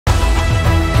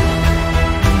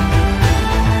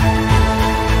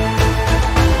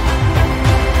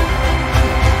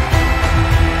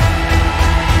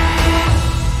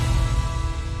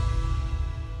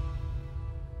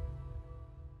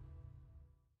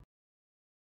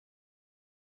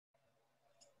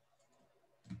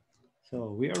So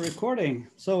we are recording.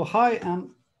 So hi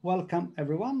and welcome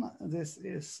everyone. This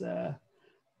is,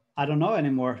 I don't know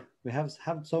anymore. We have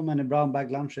so many brown bag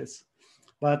lunches.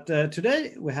 But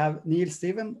today we have Neil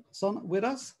Stevenson with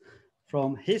us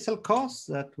from Hazelcast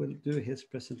that will do his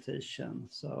presentation.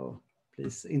 So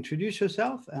please introduce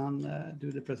yourself and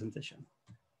do the presentation.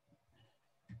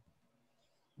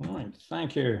 All right,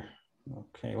 thank you.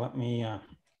 Okay, let me,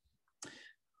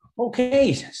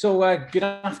 okay, so good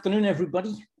afternoon,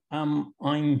 everybody.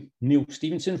 I'm Neil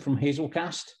Stevenson from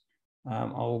Hazelcast.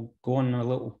 I'll go on a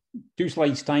little 2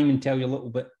 slides time and tell you a little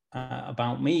bit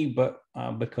about me, but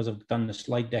because I've done the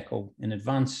slide deck in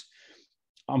advance,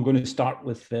 I'm going to start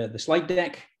with the slide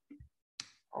deck.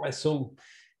 So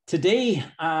today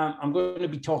I'm going to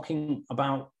be talking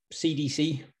about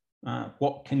CDC,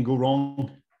 what can go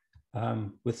wrong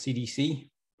with CDC,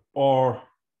 or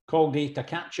call data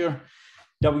capture,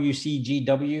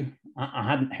 WCGW. I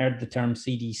hadn't heard the term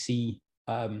CDC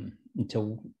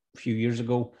until a few years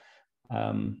ago.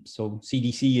 So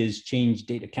CDC is change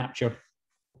data capture.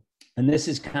 And this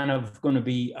is kind of going to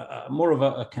be more of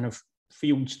a kind of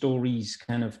field stories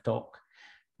kind of talk,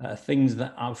 things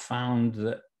that I've found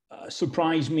that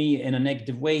surprise me in a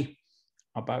negative way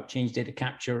about change data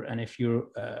capture. And if you're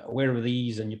aware of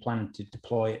these and you plan to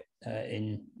deploy it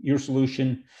in your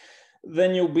solution,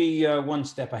 then you'll be one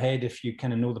step ahead if you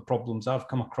kind of know the problems I've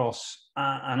come across.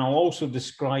 And I'll also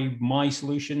describe my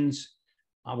solutions.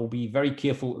 I will be very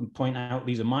careful and point out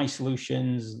these are my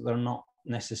solutions. They're not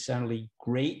necessarily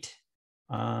great,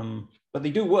 but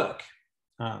they do work.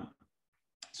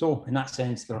 So in that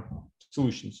sense, they're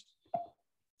solutions.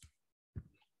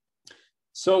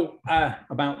 So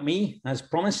about me, as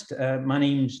promised, my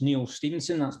name's Neil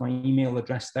Stevenson. That's my email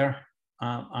address there.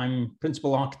 I'm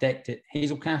principal architect at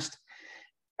Hazelcast.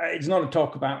 It's not a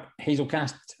talk about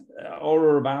Hazelcast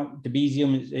or about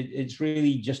Debezium. It's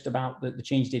really just about the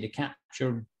change data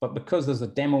capture. But because there's a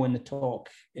demo in the talk,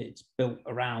 it's built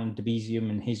around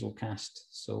Debezium and Hazelcast.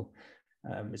 So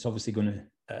it's obviously going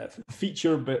to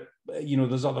feature, but you know,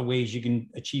 there's other ways you can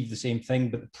achieve the same thing,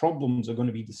 but the problems are going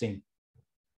to be the same.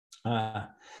 And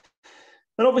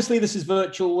obviously this is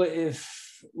virtual. If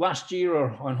last year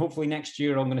and hopefully next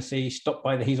year, I'm going to say stop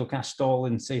by the Hazelcast stall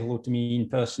and say hello to me in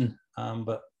person,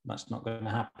 but that's not going to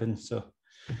happen. So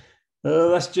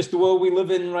that's just the world we live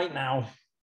in right now.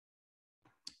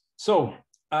 So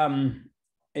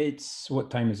it's,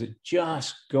 what time is it?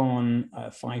 Just gone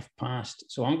 5 past.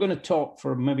 So I'm going to talk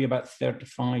for maybe about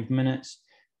 35 minutes,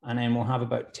 and then we'll have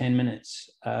about 10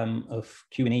 minutes of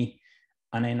Q&A.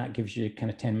 And then that gives you kind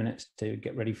of 10 minutes to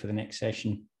get ready for the next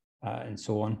session and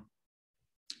so on.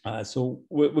 So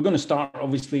we're going to start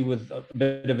obviously with a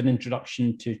bit of an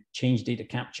introduction to change data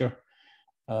capture.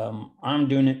 I'm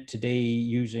doing it today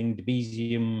using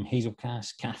Debezium,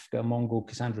 Hazelcast, Kafka, Mongo,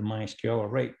 Cassandra, MySQL, a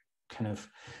right kind of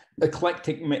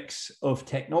eclectic mix of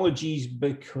technologies,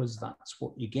 because that's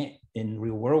what you get in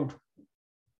real world.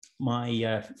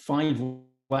 My 5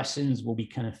 lessons will be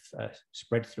kind of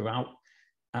spread throughout.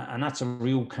 And that's a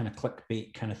real kind of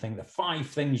clickbait kind of thing. The 5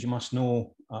 things you must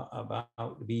know about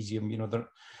Debezium. You know,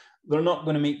 they're not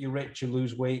going to make you rich or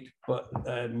lose weight, but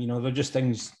you know, they're just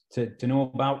things to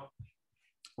know about.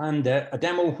 And a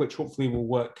demo which hopefully will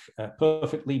work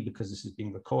perfectly because this is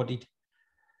being recorded.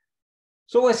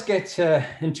 So let's get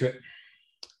into it.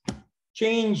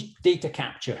 Change data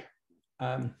capture.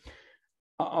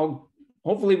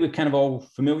 Hopefully we're kind of all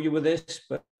familiar with this,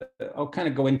 but I'll kind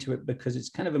of go into it because it's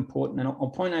kind of important, and I'll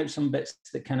point out some bits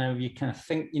that you kind of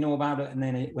think you know about it, and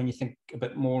then when you think a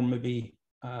bit more, maybe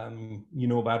you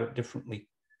know about it differently.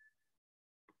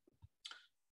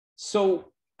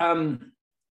 So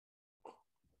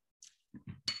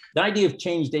the idea of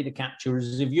change data capture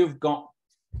is if you've got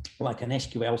like an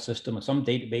SQL system or some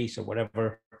database or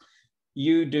whatever,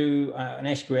 you do an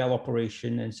SQL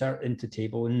operation, insert into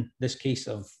table. In this case,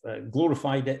 I've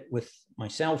glorified it with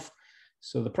myself.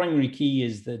 So the primary key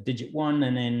is the digit 1,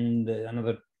 and then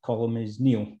another column is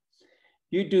Neil.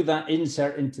 You do that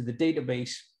insert into the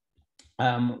database.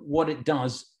 What it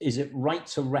does is it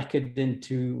writes a record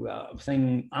into a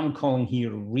thing I'm calling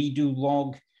here a redo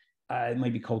log. It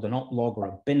might be called an op log or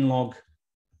a bin log,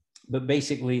 but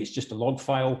basically it's just a log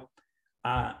file.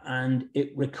 And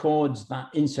it records that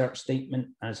insert statement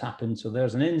as happened. So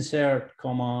there's an insert,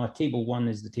 comma, table 1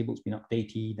 is the table that's been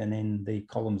updated, and then the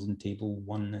columns in table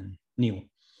 1 and Neil.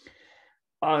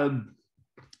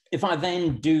 If I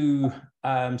then do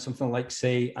something like,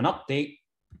 say, an update,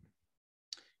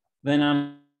 then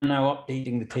I'm now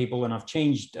updating the table, and I've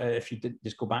changed, if you did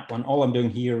just go back one, all I'm doing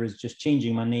here is just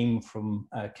changing my name from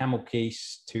camel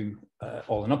case to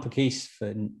all in uppercase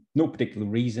for no particular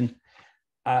reason.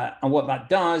 And what that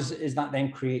does is that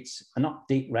then creates an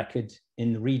update record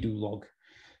in the redo log.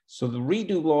 So the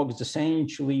redo log is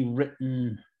essentially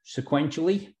written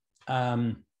sequentially.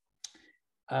 So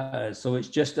it's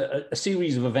just a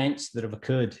series of events that have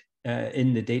occurred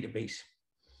in the database.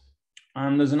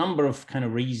 And there's a number of kind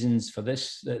of reasons for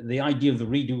this. The idea of the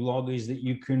redo log is that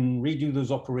you can redo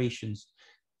those operations.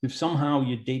 If somehow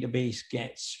your database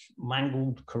gets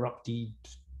mangled, corrupted,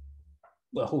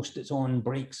 the host it's on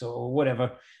breaks or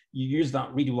whatever, you use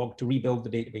that redo log to rebuild the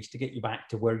database to get you back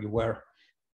to where you were.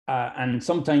 And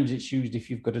sometimes it's used if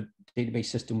you've got a database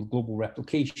system with global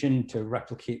replication to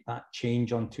replicate that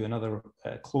change onto another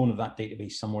clone of that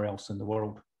database somewhere else in the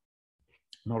world.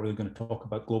 I'm not really going to talk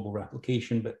about global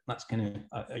replication, but that's kind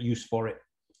of a use for it.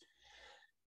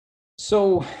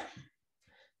 So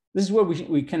this is where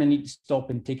we kind of need to stop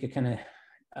and take a kind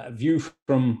of view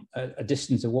from a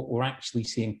distance of what we're actually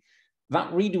seeing.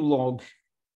 That redo log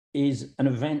is an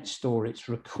event store. It's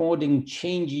recording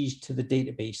changes to the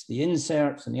database, the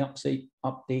inserts and the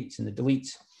updates and the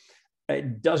deletes.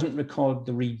 It doesn't record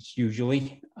the reads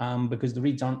usually because the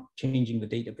reads aren't changing the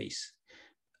database.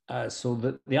 So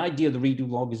the idea of the redo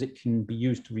log is it can be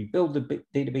used to rebuild the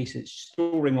database. It's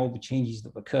storing all the changes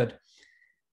that occurred.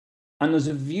 And there's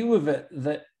a view of it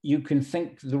that you can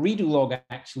think the redo log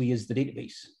actually is the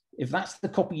database. If that's the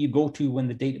copy you go to when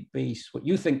the database, what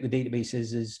you think the database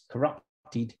is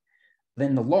corrupted,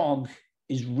 then the log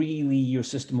is really your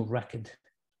system of record.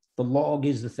 The log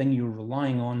is the thing you're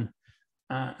relying on.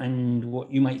 And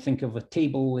what you might think of a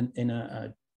table in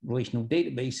a relational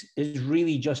database is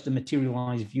really just a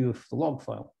materialized view of the log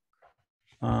file.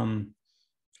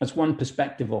 That's one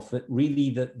perspective of it, really,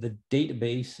 that the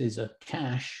database is a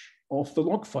cache of the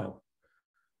log file.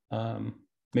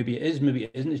 Maybe it is, maybe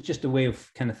it isn't. It's just a way of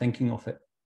kind of thinking of it.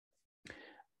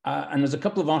 And there's a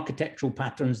couple of architectural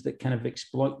patterns that kind of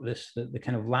exploit this, the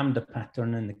kind of lambda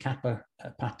pattern and the kappa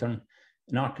pattern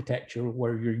in architecture,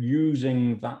 where you're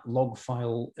using that log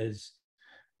file as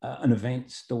an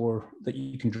event store that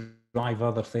you can drive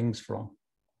other things from.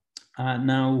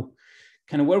 Now,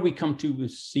 kind of where we come to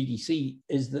with CDC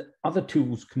is that other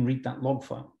tools can read that log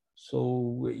file.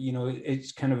 So, you know,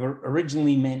 it's kind of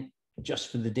originally meant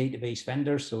just for the database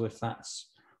vendor. So if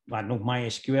that's, I don't know,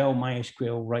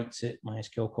 MySQL writes it,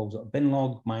 MySQL calls it a bin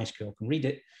log, MySQL can read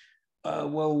it.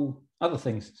 Well, other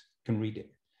things can read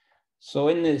it. So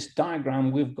in this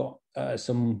diagram, we've got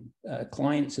some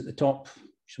clients at the top,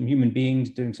 some human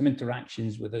beings doing some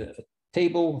interactions with a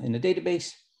table in the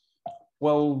database.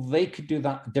 Well, they could do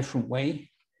that a different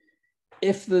way.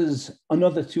 If there's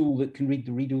another tool that can read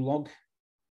the redo log,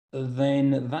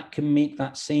 then that can make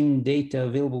that same data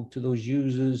available to those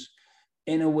users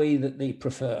in a way that they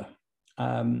prefer.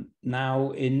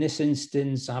 Now, in this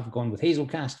instance, I've gone with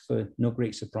Hazelcast for no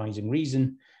great surprising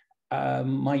reason.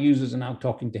 My users are now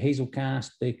talking to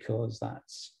Hazelcast because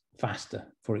that's faster,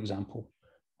 for example.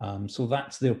 So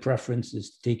that's their preference,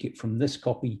 is to take it from this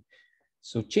copy.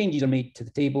 So changes are made to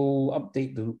the table,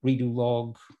 update the redo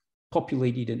log,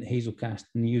 populated into Hazelcast,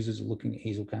 and the users are looking at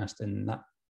Hazelcast, and that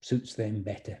suits them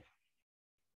better.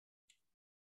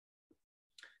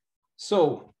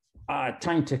 So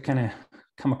time to kind of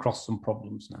come across some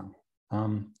problems now.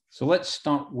 So let's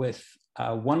start with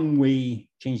one-way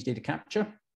change data capture.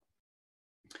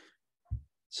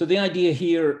 So the idea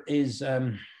here is,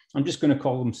 I'm just going to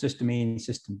call them System A and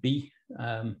System B.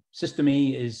 System A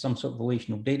is some sort of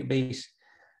relational database.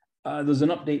 There's an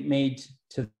update made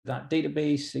to that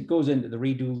database. It goes into the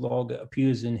redo log. It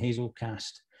appears in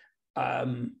Hazelcast.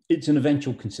 It's an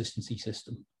eventual consistency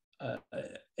system.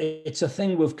 It's a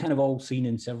thing we've kind of all seen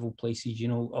in several places. You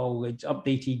know, oh, it's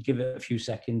updated, give it a few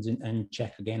seconds and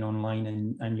check again online,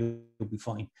 and you'll be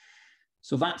fine.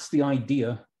 So that's the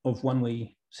idea of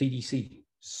one-way CDC.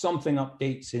 Something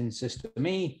updates in System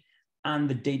A, and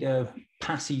the data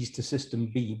passes to System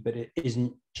B, but it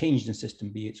isn't changed in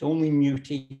System B. It's only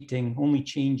mutating, only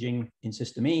changing in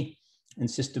System A, and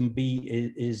System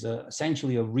B is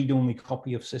essentially a read-only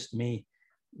copy of System A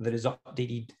that is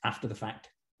updated after the fact.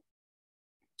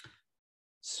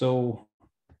 So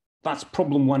that's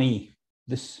problem 1A,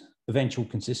 this eventual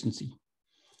consistency.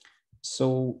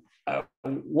 So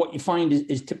what you find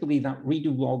is typically that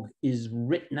redo log is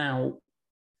written out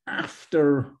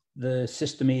after the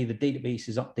System A, the database,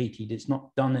 is updated. It's not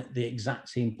done at the exact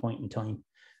same point in time.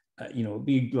 You know, it'd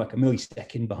be like a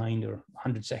millisecond behind or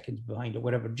 100 seconds behind or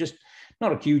whatever, just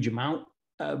not a huge amount,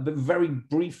 but very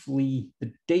briefly,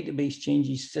 the database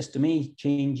changes, System A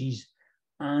changes,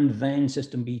 and then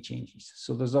System B changes.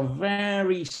 So there's a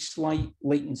very slight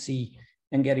latency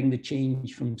in getting the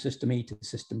change from System A to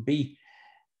System B.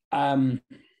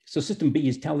 So System B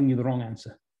is telling you the wrong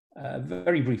answer.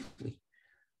 very briefly.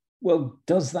 Well,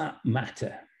 does that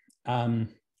matter?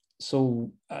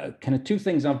 So kind of two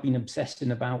things I've been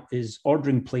obsessing about is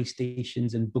ordering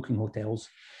PlayStations and booking hotels.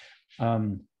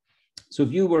 So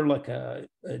if you were like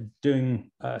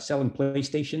selling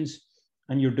PlayStations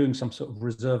and you're doing some sort of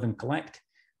reserve and collect,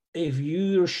 if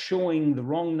you're showing the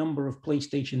wrong number of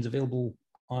PlayStations available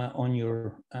on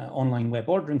your online web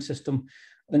ordering system,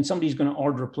 then somebody's going to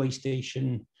order a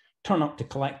PlayStation, turn up to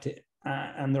collect it,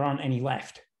 and there aren't any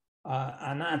left.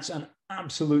 And that's an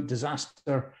absolute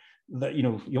disaster that,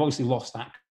 you obviously lost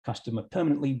that customer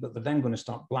permanently, but they're then going to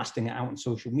start blasting it out on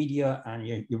social media and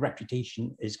your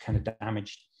reputation is kind of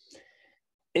damaged.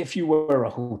 If you were a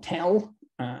hotel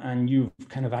and you've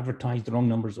kind of advertised the wrong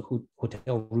numbers of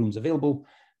hotel rooms available,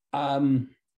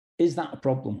 is that a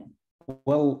problem?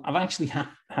 Well, I've actually had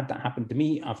that happen to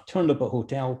me. I've turned up at a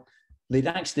hotel, they'd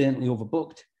accidentally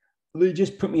overbooked. They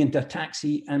just put me into a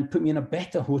taxi and put me in a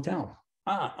better hotel.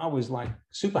 I was like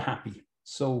super happy.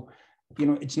 So,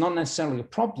 it's not necessarily a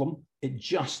problem. It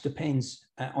just depends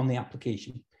on the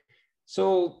application.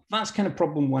 So that's kind of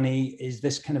problem 1A, is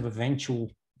this kind of eventual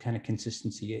kind of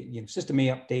consistency. System A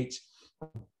updates,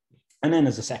 and then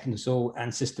there's a second or so,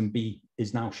 and system B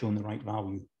is now showing the right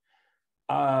value.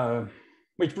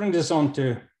 Which brings us on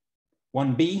to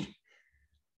 1B.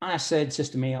 I said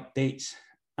system A updates,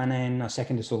 and then a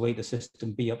second or so later,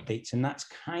 system B updates, and that's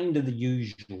kind of the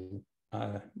usual,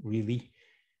 really.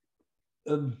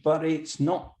 But it's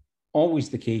not always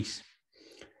the case.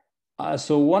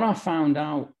 So what I found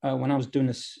out when I was doing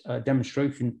this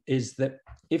demonstration is that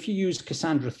if you use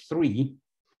Cassandra 3,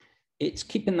 it's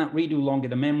keeping that redo log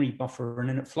in a memory buffer, and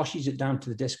then it flushes it down to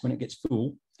the disk when it gets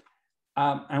full.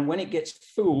 And when it gets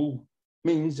full,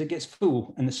 means it gets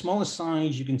full. And the smallest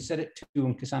size you can set it to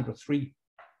on Cassandra 3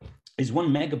 is 1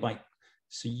 megabyte.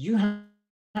 So you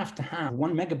have to have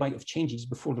 1 megabyte of changes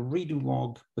before the redo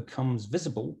log becomes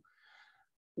visible,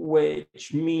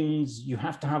 which means you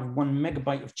have to have 1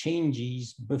 megabyte of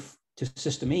changes to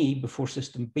system A before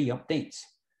system B updates.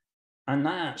 And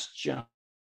that's just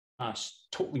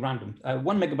totally random. 1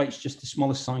 megabyte is just the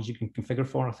smallest size you can configure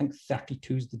for. I think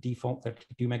 32 is the default,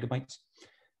 32 megabytes.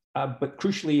 But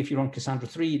crucially, if you're on Cassandra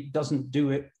 3, it doesn't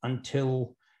do it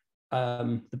until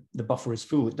the buffer is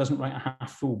full. It doesn't write a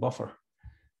half full buffer.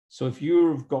 So if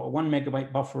you've got a 1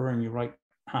 megabyte buffer and you write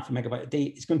half a megabyte a day,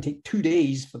 it's going to take 2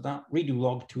 days for that redo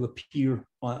log to appear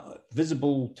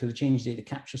visible to the change data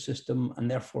capture system,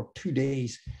 and therefore 2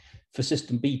 days for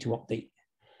system B to update.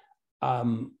 I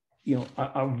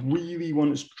really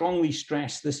want to strongly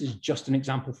stress this is just an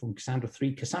example from Cassandra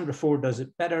 3. Cassandra 4 does it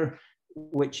better,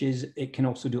 which is it can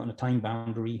also do it on a time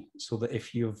boundary, so that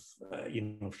if you've,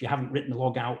 if you haven't written the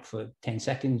log out for 10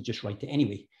 seconds, just write it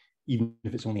anyway, even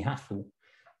if it's only half full.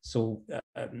 So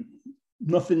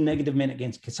nothing negative meant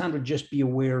against Cassandra, just be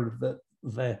aware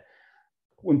that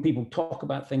when people talk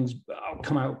about things, I'll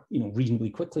come out,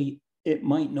 reasonably quickly. It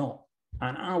might not.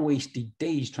 And I wasted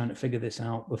days trying to figure this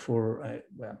out before,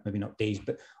 well, maybe not days,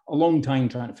 but a long time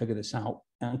trying to figure this out.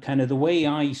 And kind of the way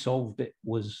I solved it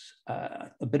was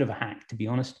a bit of a hack, to be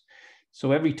honest.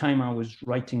 So every time I was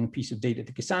writing a piece of data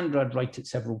to Cassandra, I'd write it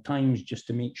several times just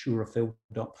to make sure I filled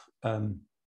up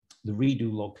the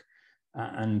redo log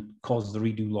and cause the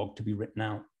redo log to be written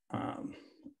out.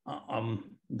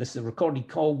 This is a recorded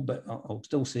call, but I'll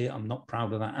still say I'm not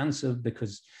proud of that answer,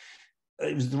 because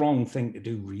it was the wrong thing to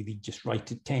do, really. Just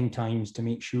write it 10 times to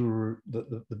make sure that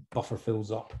the buffer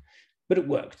fills up. But it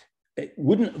worked. It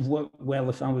wouldn't have worked well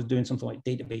if I was doing something like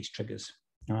database triggers.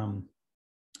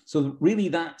 So really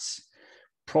that's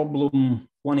problem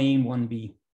 1A and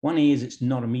 1B. 1A is it's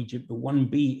not immediate, but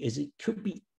 1B is it could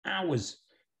be hours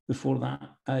before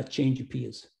that change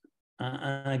appears.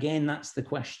 And again, that's the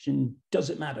question, does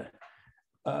it matter?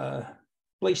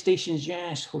 PlayStations,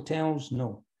 yes. Hotels,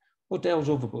 no. Hotels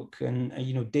overbook,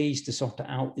 and days to sort it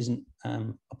out isn't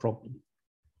a problem.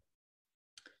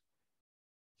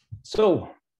 So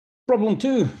problem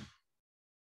 2,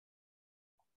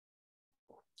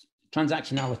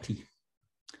 transactionality.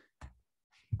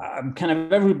 Kind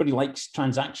of everybody likes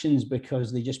transactions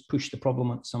because they just push the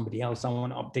problem on somebody else. I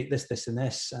want to update this, this, and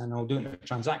this, and I'll do it in a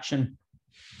transaction,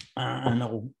 and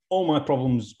all my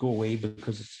problems go away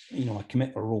because I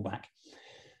commit a rollback.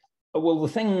 Well, the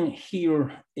thing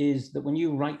here is that when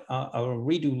you write a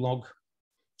redo log,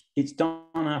 it's done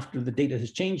after the data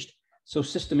has changed. So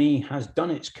system A has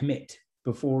done its commit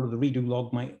before the redo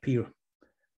log might appear.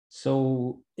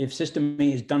 So if system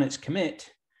A has done its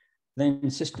commit, then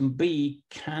system B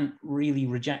can't really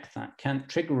reject that, can't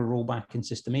trigger a rollback in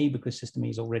system A because system A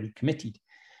is already committed.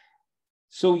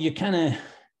 So you're kind of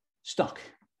stuck.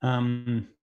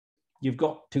 you've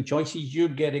got two choices. You're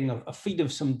getting a feed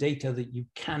of some data that you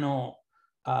cannot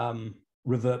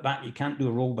revert back. You can't do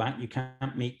a rollback. You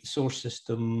can't make the source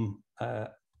system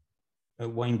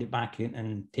wind it back in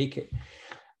and take it.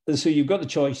 So you've got the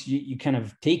choice. You kind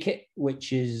of take it,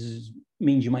 which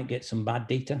means you might get some bad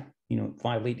data,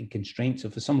 violating constraints. So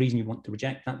for some reason you want to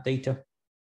reject that data,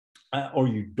 or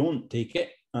you don't take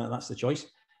it. That's the choice.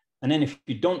 And then if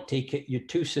you don't take it, your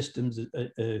two systems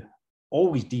are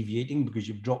always deviating because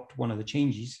you've dropped one of the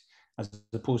changes, as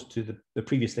opposed to the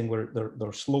previous thing where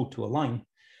they're slow to align.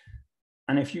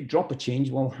 And if you drop a change,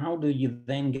 well, how do you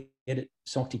then get it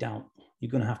sorted out?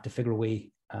 You're going to have to figure a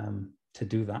way to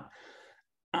do that.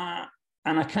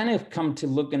 And I kind of come to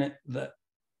looking at that.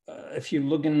 If you're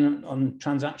looking on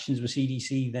transactions with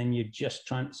CDC, then you're just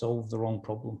trying to solve the wrong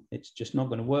problem. It's just not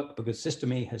going to work because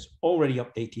system A has already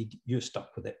updated. You're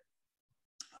stuck with it.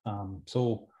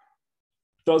 So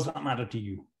does that matter to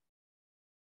you?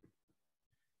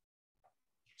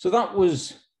 So that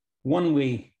was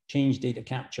one-way change data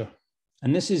capture.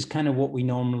 And this is kind of what we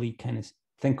normally kind of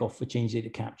think of for change data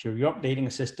capture. You're updating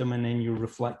a system and then you're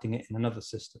reflecting it in another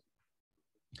system.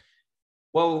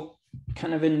 Well,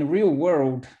 kind of in the real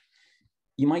world,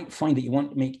 you might find that you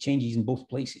want to make changes in both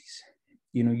places.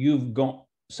 You've got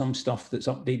some stuff that's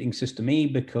updating system A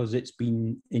because it's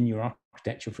been in your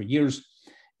architecture for years.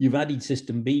 You've added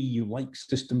system B, you like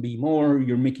system B more,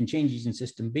 you're making changes in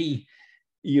system B.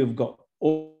 You've got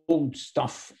old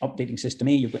stuff updating system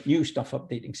A, you've got new stuff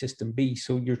updating system B.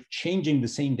 So you're changing the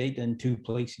same data in two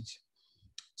places.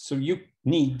 So you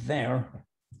need there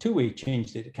two-way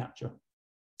change data capture.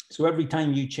 So every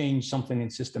time you change something in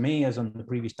system A, as on the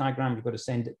previous diagram, you've got to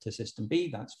send it to system B,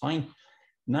 that's fine.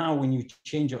 Now, when you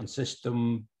change it on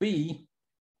system B,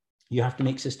 you have to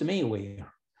make system A aware.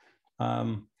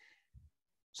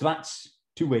 So that's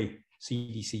two-way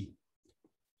CDC.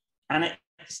 And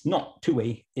it's not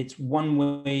two-way, it's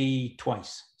one-way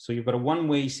twice. So you've got a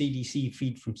one-way CDC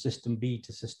feed from system B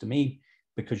to system A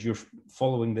because you're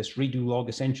following this redo log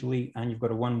essentially, and you've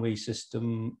got a one-way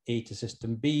system A to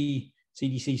system B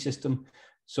CDC system.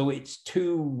 So it's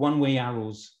two one-way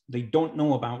arrows. They don't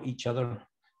know about each other.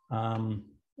 And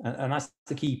that's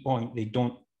the key point. They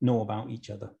don't know about each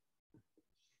other.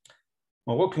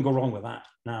 Well, what can go wrong with that?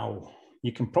 Now,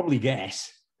 you can probably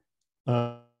guess.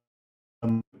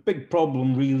 Big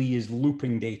problem really is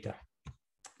looping data,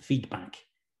 feedback.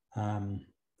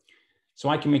 So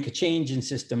I can make a change in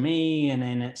system A and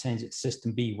then it sends it to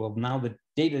system B. Well, now the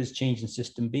data is changed in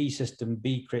system B. System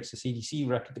B creates a CDC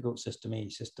record to go to system A.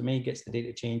 System A gets the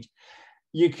data change.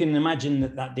 You can imagine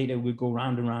that data would go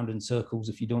round and round in circles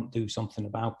if you don't do something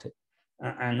about it.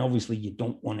 And obviously you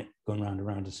don't want it going round and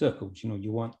round in circles.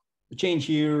 You want the change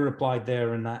here applied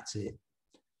there and that's it.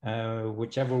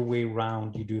 Whichever way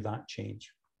round you do that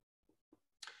change.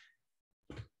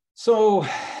 So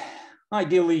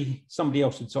ideally, somebody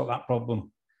else would solve that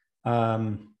problem.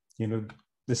 The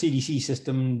CDC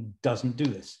system doesn't do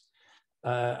this.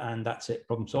 And that's it,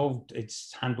 problem solved.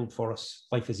 It's handled for us,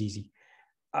 life is easy.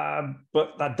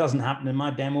 But that doesn't happen in my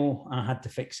demo. I had to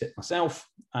fix it myself.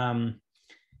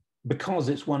 Because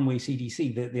it's one-way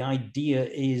CDC, the idea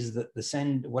is that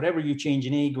whatever you change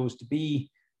in A goes to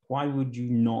B. Why would you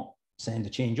not send a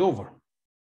change over?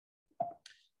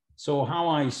 So how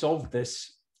I solved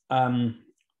this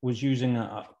was using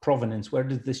a provenance. Where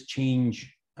does this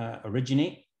change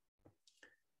originate?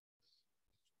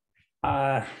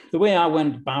 The way I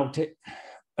went about it,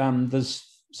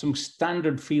 there's some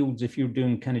standard fields if you're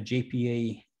doing kind of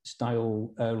JPA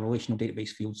style relational database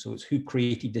fields. So it's who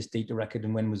created this data record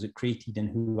and when was it created and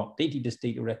who updated this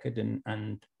data record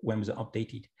and when was it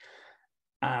updated.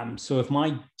 So if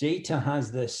my data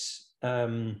has this,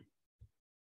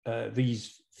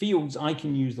 these fields, I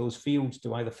can use those fields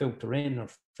to either filter in or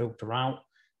filter out,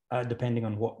 depending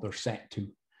on what they're set to.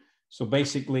 So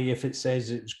basically, if it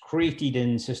says it was created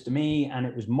in system A and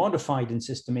it was modified in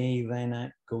system A, then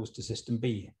it goes to system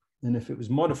B. And if it was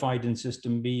modified in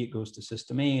system B, it goes to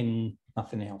system A and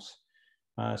nothing else.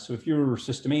 So if you're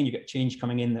system A and you get change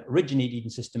coming in that originated in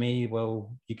system A,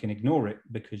 well, you can ignore it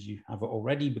because you have it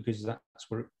already, because that's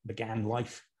where it began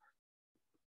life.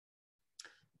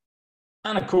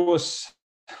 And of course,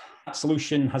 that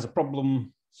solution has a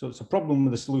problem. So it's a problem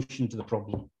with a solution to the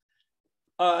problem.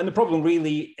 And the problem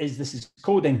really is this is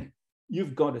coding.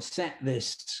 You've got to set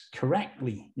this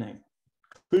correctly now.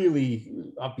 Clearly,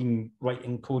 I've been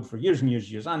writing code for years and years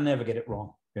and years. I never get it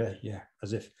wrong. Yeah,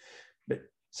 as if. But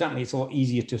certainly, it's a lot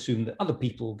easier to assume that other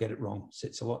people will get it wrong. So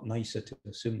it's a lot nicer to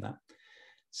assume that.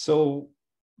 So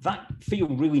that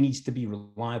field really needs to be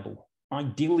reliable.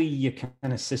 Ideally, your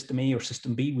kind of system A or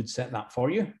system B would set that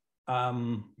for you.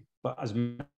 But as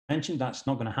mentioned, that's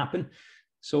not going to happen.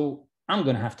 So I'm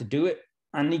going to have to do it.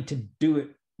 I need to do it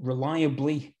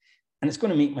reliably, and it's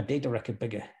going to make my data record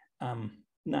bigger.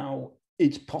 Now,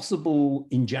 it's possible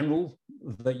in general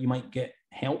that you might get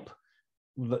help,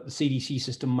 that the CDC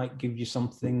system might give you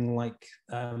something like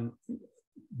a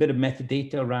bit of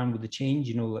metadata around with the change,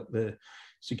 you know, like the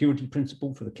security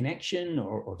principle for the connection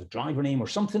or the driver name or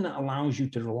something that allows you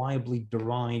to reliably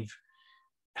derive,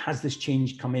 has this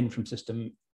change come in from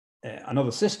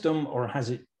another system, or has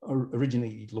it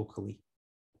originated locally?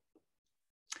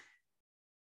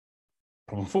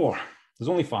 Problem 4, there's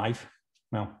only 5.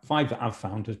 Well, 5 that I've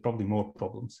found. There's probably more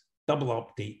problems. Double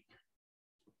update.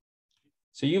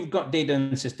 So you've got data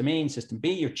in system A and system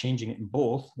B, you're changing it in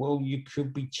both. Well, you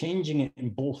could be changing it in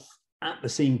both at the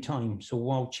same time. So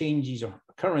while changes are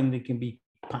occurring, they can be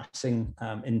passing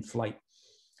in flight.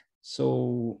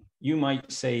 So you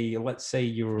might say, let's say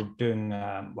you're doing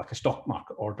like a stock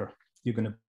market order. You're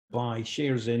going to buy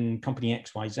shares in company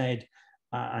XYZ,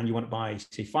 and you want to buy,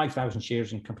 say, 5,000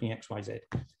 shares in company XYZ.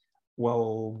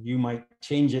 Well, you might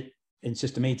change it in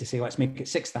system A to say, let's make it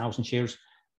 6,000 shares.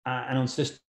 And on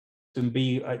system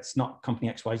B, it's not company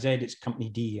XYZ, it's company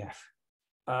DEF.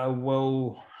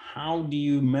 Well, how do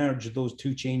you merge those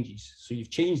two changes? So you've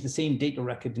changed the same data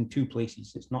record in 2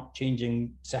 places. It's not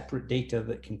changing separate data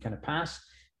that can kind of pass.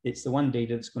 It's the one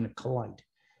data that's going to collide.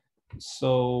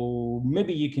 So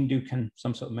maybe you can do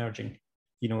some sort of merging.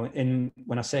 You know,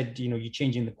 when I said, you know, you're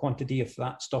changing the quantity of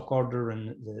that stock order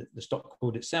and the stock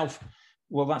code itself,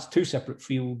 well, that's 2 separate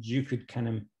fields. You could kind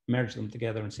of merge them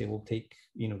together and say, we'll take,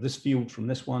 you know, this field from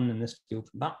this one and this field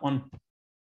from that one.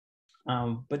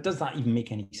 But does that even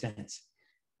make any sense?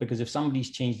 Because if somebody's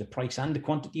changed the price and the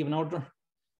quantity of an order,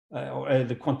 or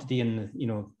the quantity and, you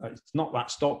know, it's not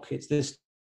that stock, it's this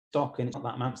stock, and it's not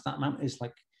that amount, it's that amount, it's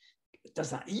like,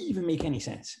 does that even make any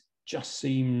sense? Just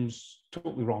seems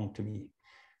totally wrong to me.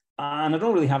 And I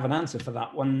don't really have an answer for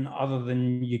that one, other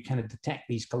than you kind of detect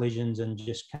these collisions and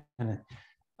just kind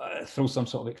of throw some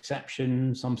sort of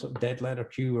exception, some sort of dead letter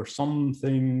queue or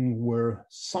something where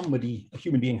somebody, a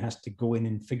human being, has to go in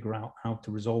and figure out how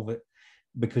to resolve it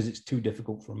because it's too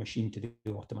difficult for a machine to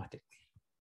do automatically.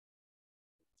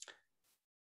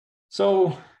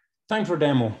 So, time for a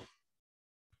demo.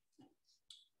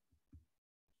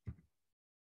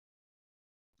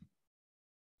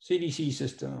 CDC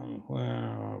system, where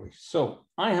are we? So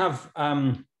I have,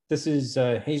 this is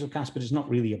Hazelcast, but it's not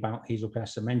really about Hazelcast,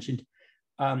 as I mentioned.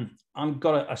 I've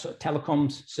got a sort of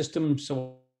telecoms system.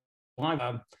 So I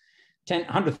have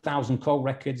 100,000 call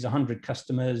records, 100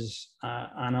 customers,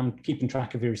 and I'm keeping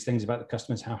track of various things about the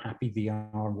customers, how happy they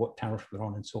are, what tariff they're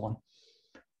on, and so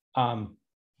on.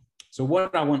 So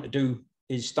what I want to do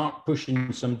is start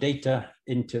pushing some data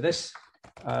into this.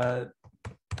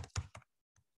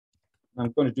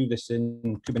 I'm going to do this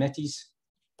in Kubernetes.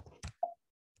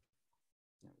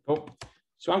 Oh,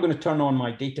 so I'm going to turn on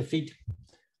my data feed.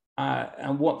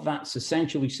 And what that's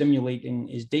essentially simulating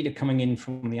is data coming in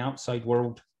from the outside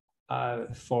world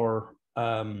for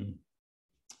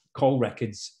call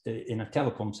records in a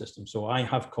telecom system. So I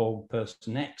have called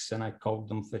person X and I called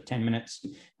them for 10 minutes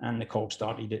and the call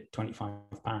started at 25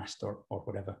 past or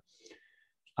whatever.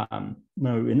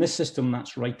 Now in this system,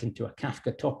 that's right into a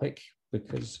Kafka topic,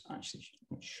 because actually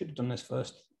I should have done this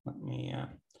first. Let me,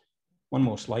 one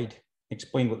more slide,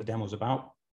 explain what the demo is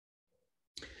about.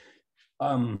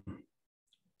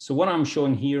 So what I'm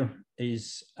showing here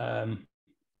is an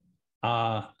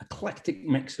eclectic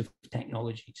mix of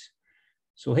technologies.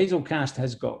 So Hazelcast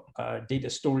has got data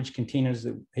storage containers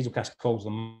that Hazelcast calls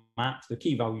them maps, the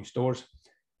key value stores.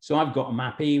 So I've got a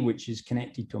map A, which is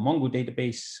connected to a Mongo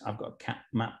database. I've got a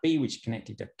map B, which is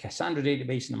connected to a Cassandra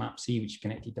database, and a map C, which is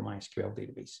connected to MySQL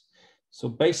database. So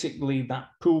basically that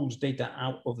pulls data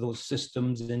out of those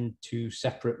systems into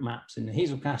separate maps in the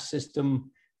Hazelcast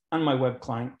system, and my web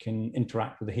client can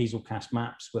interact with the Hazelcast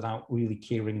maps without really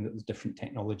caring that there's different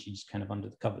technologies kind of under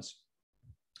the covers.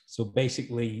 So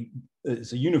basically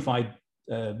it's a unified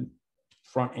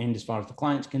front end as far as the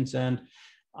client's concerned.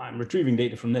 I'm retrieving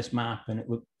data from this map, and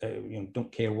it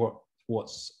don't care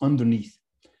what's underneath.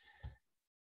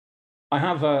 I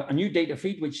have a new data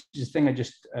feed, which is the thing I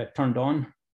just turned on,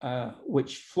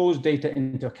 which flows data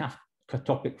into a Kafka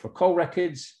topic for call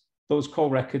records. Those call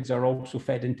records are also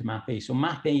fed into map A. So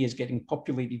map A is getting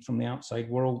populated from the outside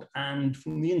world and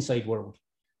from the inside world.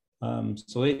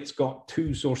 So it's got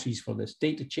 2 sources for this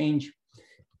data change.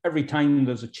 Every time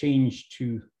there's a change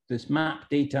to this map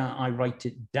data, I write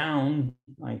it down.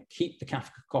 I keep the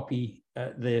Kafka copy.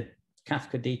 The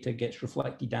Kafka data gets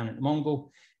reflected down at the Mongo.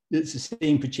 It's the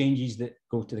same for changes that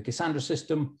go to the Cassandra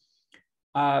system.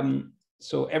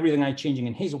 So everything I'm changing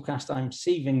in Hazelcast, I'm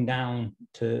saving down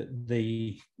to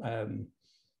the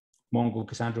Mongo,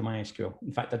 Cassandra, MySQL.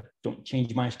 In fact, I don't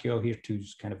change MySQL here,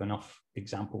 two's kind of enough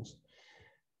examples.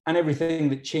 And everything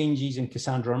that changes in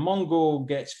Cassandra or Mongo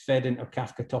gets fed into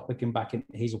Kafka topic and back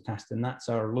into Hazelcast, and that's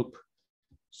our loop.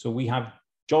 So we have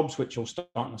jobs, which will start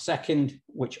in a second,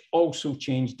 which also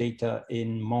change data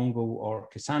in Mongo or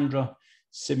Cassandra,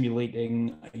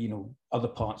 simulating, other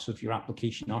parts of your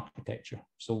application architecture.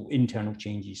 So internal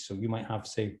changes. So you might have,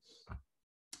 say,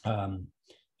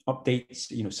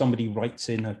 updates, somebody writes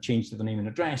in a change to the name and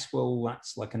address. Well,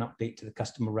 that's like an update to the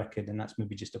customer record, and that's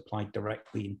maybe just applied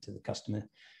directly into the customer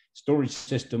storage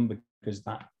system because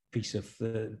that piece of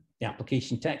the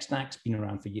application tech stack's been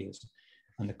around for years.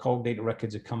 And the call data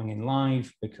records are coming in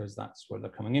live because that's where they're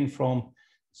coming in from.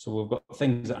 So we've got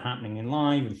things that are happening in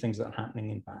live and things that are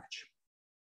happening in batch.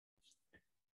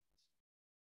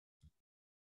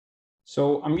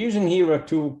 So I'm using here a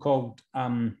tool called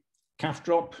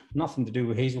CafDrop, nothing to do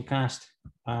with Hazelcast.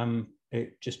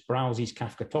 It just browses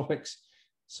Kafka topics.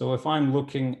 So if I'm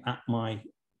looking at my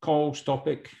calls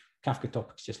topic, Kafka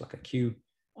topics just like a queue,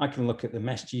 I can look at the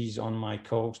messages on my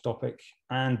calls topic,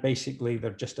 and basically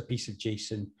they're just a piece of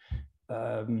JSON,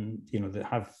 that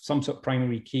have some sort of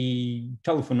primary key,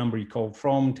 telephone number you called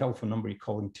from, telephone number you're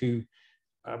calling to.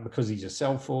 Because these are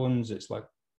cell phones, it's like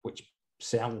which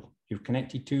cell you're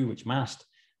connected to, which mast,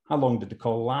 how long did the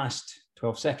call last,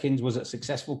 12 seconds, was it a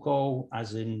successful call,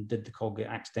 as in did the call get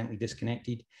accidentally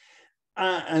disconnected?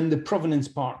 And the provenance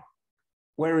part,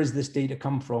 where has this data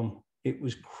come from? It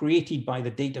was created by the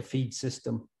data feed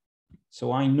system.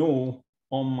 So I know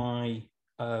on my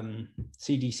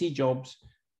CDC jobs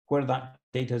where that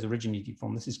data has originated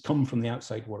from. This has come from the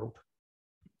outside world.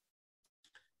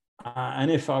 And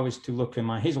if I was to look in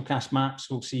my Hazelcast maps,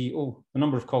 we'll see, oh, the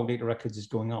number of call data records is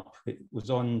going up. It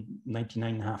was on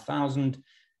 99,500,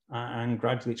 and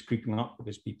gradually it's creeping up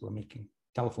because people are making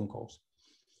telephone calls.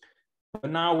 But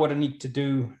now what I need to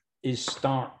do is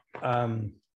start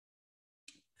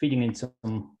feeding in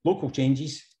some local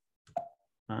changes.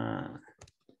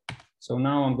 So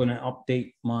now I'm going to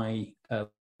update my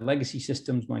legacy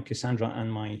systems, my Cassandra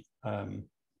and my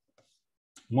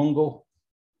Mongo.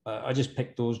 I just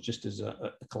picked those just as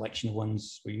a collection of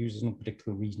ones we use. There's no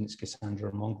particular reason it's Cassandra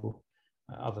or Mongo,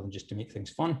 other than just to make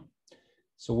things fun.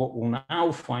 So what we'll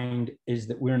now find is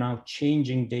that we're now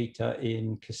changing data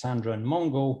in Cassandra and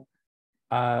Mongo,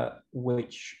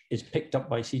 which is picked up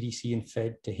by CDC and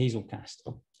fed to Hazelcast.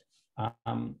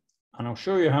 And I'll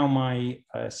show you how my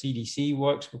CDC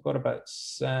works. We've got about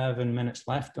 7 minutes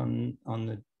left on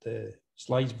the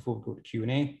slides before we go to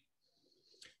Q&A.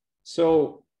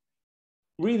 So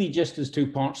really just there's two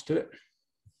parts to it.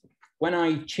 When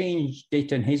I change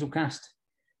data in Hazelcast,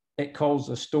 it calls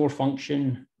a store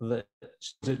function that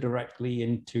stores it directly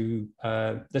into,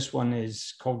 this one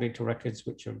is call data records,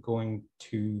 which are going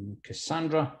to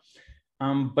Cassandra.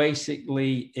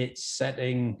 Basically, it's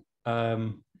setting,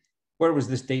 where was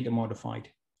this data modified?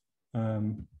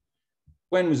 When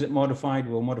was it modified?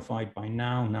 Well, modified by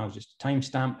now. Now is just a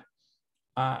timestamp.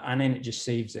 And then it just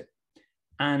saves it.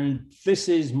 And this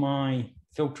is my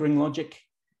filtering logic.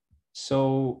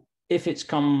 So if it's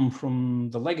come from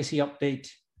the legacy update,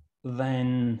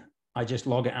 then I just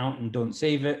log it out and don't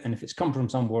save it. And if it's come from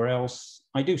somewhere else,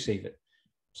 I do save it.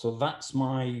 So that's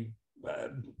my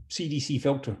CDC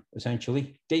filter,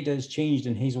 essentially. Data is changed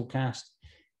in Hazelcast.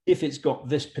 If it's got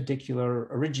this particular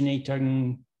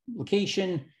originating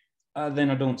location,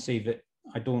 then I don't save it.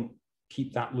 I don't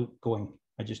keep that loop going.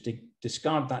 I just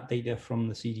discard that data from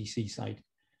the CDC side.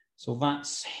 So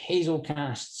that's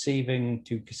Hazelcast saving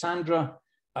to Cassandra.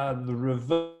 The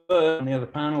reverse on the other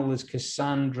panel is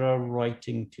Cassandra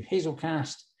writing to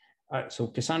Hazelcast. So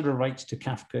Cassandra writes to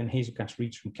Kafka and Hazelcast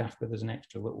reads from Kafka. There's an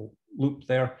extra little loop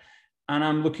there. And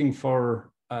I'm looking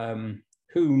for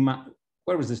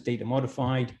where was this data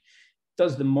modified?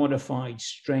 Does the modified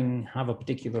string have a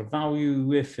particular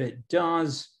value? If it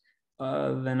does,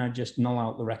 then I just null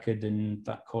out the record and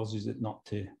that causes it not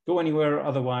to go anywhere.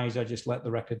 Otherwise, I just let the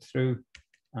record through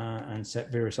and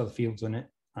set various other fields in it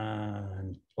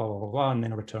and blah, blah, blah, blah, and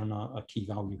then I return a key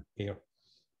value here.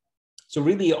 So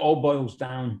really it all boils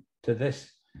down to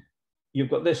this.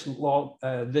 You've got this log,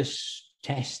 this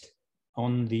test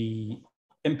on the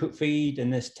input feed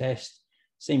and this test,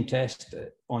 same test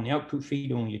on the output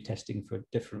feed, only you're testing for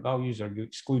different values. Are you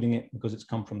excluding it because it's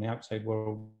come from the outside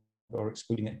world or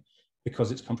excluding it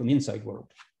because it's come from the inside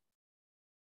world?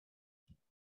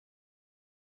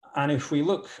 And if we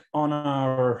look on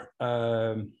our,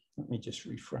 let me just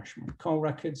refresh my call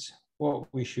records, what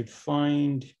we should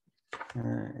find,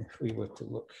 if we were to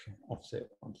look offset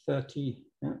 130,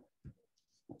 yeah.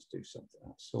 let's do something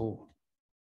else. So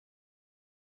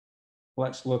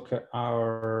let's look at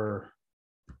our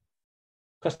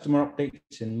customer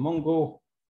updates in Mongo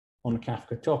on the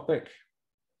Kafka topic.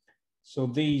 So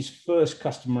these first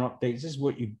customer updates, this is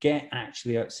what you get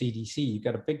actually at CDC. You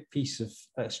get a big piece of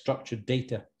structured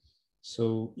data.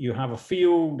 So you have a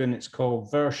field and it's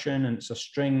called version and it's a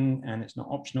string and it's not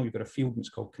optional. You've got a field and it's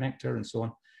called connector and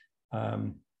so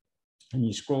on. And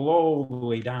you scroll all the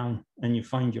way down and you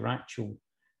find your actual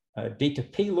data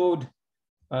payload,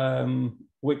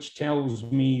 which tells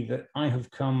me that I have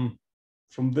come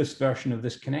from this version of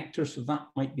this connector. So that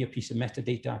might be a piece of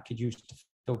metadata I could use to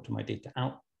filter my data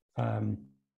out.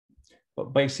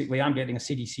 But basically I'm getting a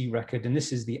CDC record and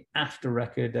this is the after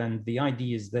record and the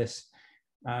ID is this.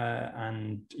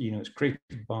 And it's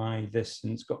created by this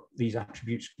and it's got these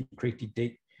attributes, created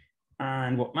date.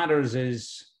 And what matters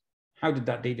is how did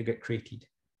that data get created?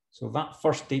 So that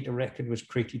first data record was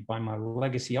created by my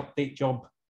legacy update job.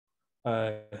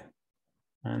 And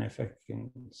if I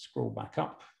can scroll back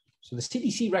up. So the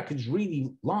CDC record is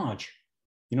really large.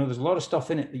 There's a lot of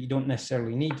stuff in it that you don't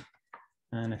necessarily need.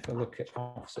 And if I look at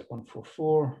offset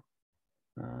 144,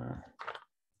 there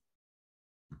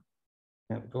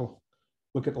we go.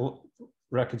 Look at the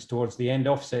records towards the end.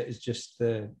 Offset is just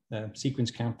the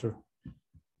sequence counter.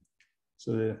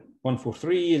 So the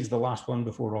 143 is the last one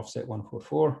before offset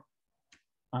 144.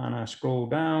 And I scroll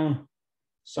down.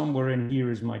 Somewhere in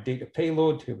here is my data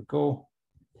payload. Here we go.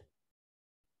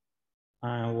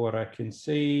 And what I can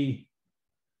see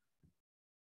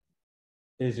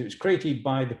is it was created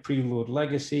by the preload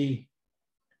legacy,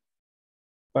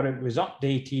 but it was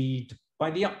updated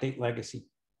by the update legacy.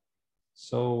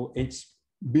 So it's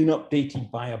been updated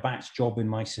by a batch job in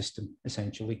my system,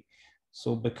 essentially.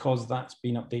 So because that's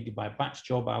been updated by a batch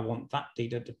job, I want that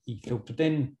data to be filtered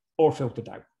in or filtered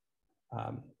out.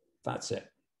 That's it.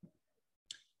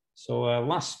 So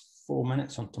last 4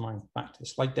 minutes onto back to the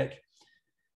slide deck.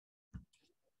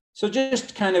 So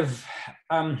just kind of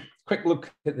quick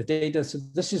look at the data. So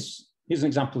here's an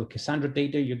example of Cassandra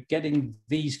data. You're getting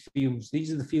these fields.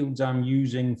 These are the fields I'm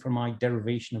using for my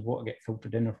derivation of what I get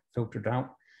filtered in or filtered out.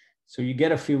 So you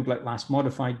get a field like last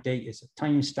modified date. It's a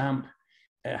timestamp.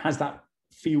 Has that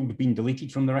field been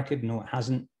deleted from the record? No, it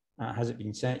hasn't. Has it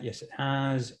been set? Yes, it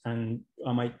has. And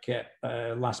I might get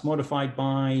last modified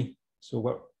by.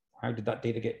 So how did that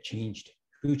data get changed?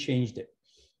 Who changed it?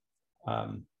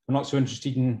 I'm not so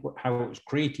interested in how it was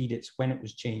created, it's when it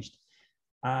was changed.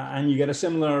 And you get a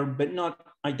similar but not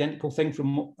identical thing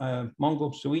from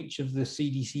Mongo. So each of the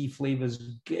CDC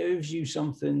flavors gives you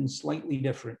something slightly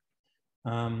different,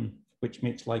 which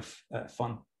makes life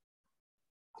fun.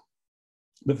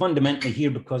 But fundamentally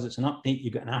here, because it's an update,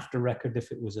 you get an after record.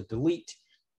 If it was a delete,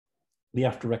 the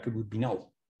after record would be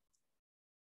null.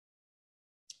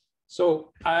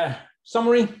 So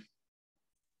summary,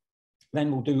 then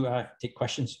we'll do take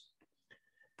questions.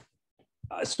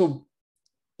 So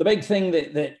the big thing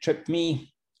that tripped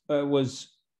me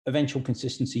was eventual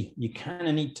consistency. You kind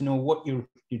of need to know what you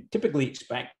typically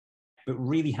expect, but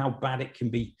really how bad it can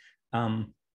be.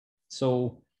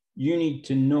 So you need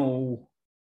to know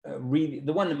really,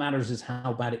 the one that matters is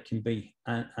how bad it can be.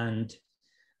 And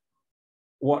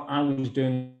what I was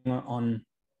doing on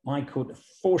my code to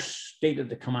force data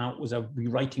to come out was I was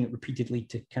rewriting it repeatedly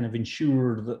to kind of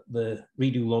ensure that the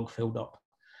redo log filled up.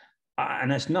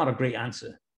 And that's not a great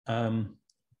answer,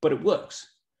 but it works.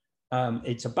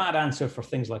 It's a bad answer for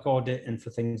things like audit and for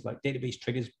things like database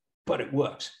triggers, but it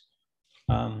works.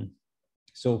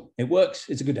 So it works,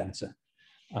 it's a good answer.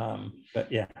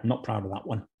 But yeah, I'm not proud of that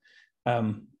one.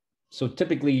 So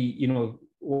typically,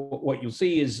 what you'll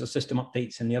see is a system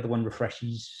updates and the other one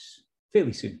refreshes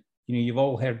fairly soon. You've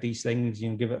all heard these things,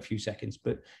 give it a few seconds,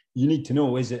 but you need to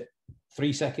know, is it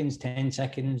 3 seconds, 10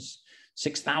 seconds,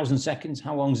 6,000 seconds?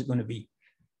 How long is it going to be?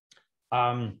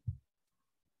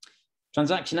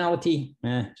 Transactionality,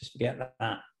 just forget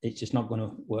that. It's just not going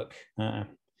to work.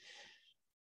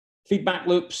 Feedback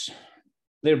loops,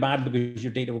 they're bad because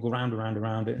your data will go round,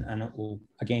 and it will,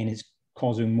 again, it's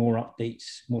causing more updates,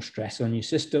 more stress on your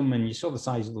system. And you saw the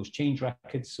size of those change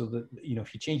records, so that,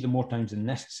 if you change them more times than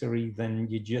necessary, then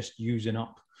you're just using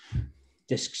up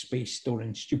disk space,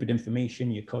 storing stupid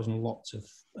information. You're causing lots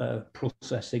of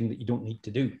processing that you don't need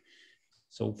to do.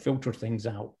 So filter things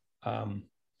out,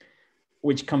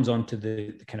 which comes on to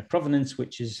the kind of provenance,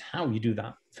 which is how you do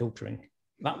that filtering.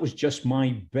 That was just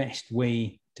my best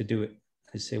way to do it.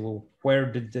 I say, well, where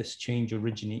did this change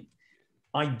originate?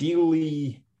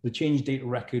 Ideally, the change data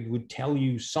record would tell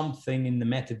you something in the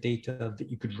metadata that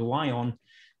you could rely on,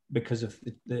 because if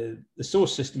the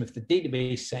source system, if the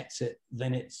database sets it,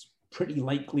 then it's pretty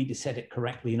likely to set it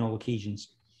correctly in all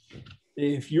occasions.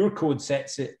 if your code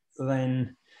sets it,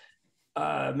 then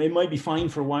it might be fine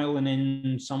for a while, and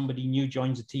then somebody new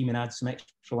joins the team and adds some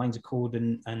extra lines of code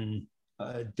and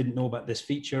didn't know about this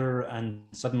feature, and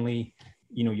suddenly,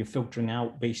 you know, you're filtering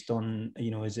out based on,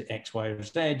 you know, is it X, Y, or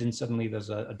Z, and suddenly there's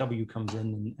a W comes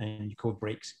in and your code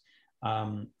breaks.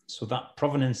 So that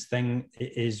provenance thing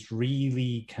is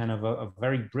really kind of a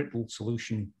very brittle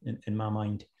solution in my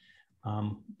mind.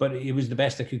 But it was the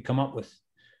best I could come up with.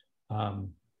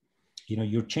 You know,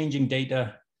 you're changing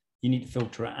data, you need to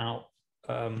filter it out.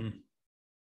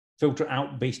 Filter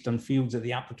out based on fields that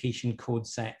the application code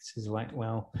sets is like,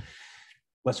 well,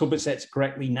 let's hope it sets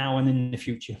correctly now and in the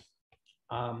future.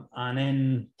 And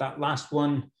then that last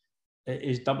one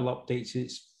is double updates.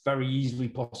 It's very easily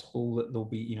possible that there'll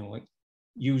be, you know, like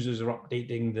users are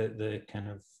updating the kind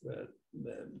of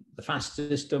the fast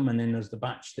system, and then there's the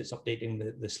batch that's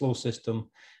updating the slow system,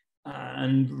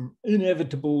 and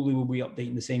inevitable they will be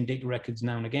updating the same data records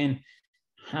now and again.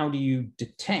 How do you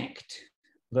detect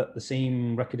that the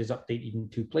same record is updated in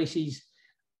two places?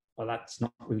 Well, that's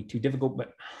not really too difficult,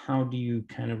 but how do you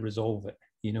kind of resolve it?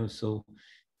 You know, so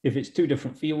if it's two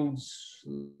different fields,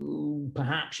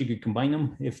 perhaps you could combine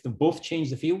them if they both change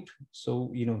the field. So,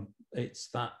 you know, it's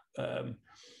that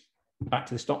back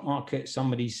to the stock market,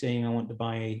 somebody's saying, I want to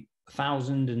buy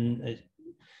 1,000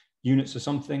 units or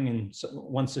something, and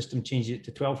one system changes it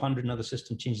to 1,200, another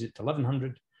system changes it to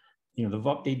 1,100. You know, they've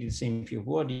updated the same field.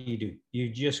 What do? You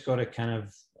just got to kind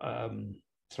of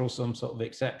throw some sort of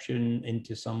exception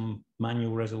into some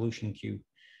manual resolution queue,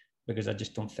 because I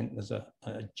just don't think there's a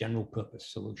general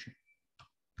purpose solution.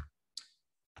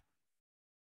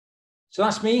 So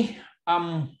that's me.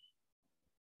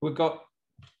 We've got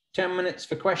 10 minutes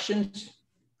for questions.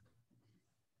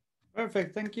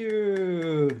 Perfect, thank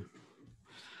you.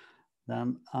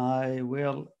 Then I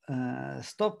will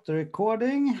stop the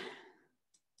recording.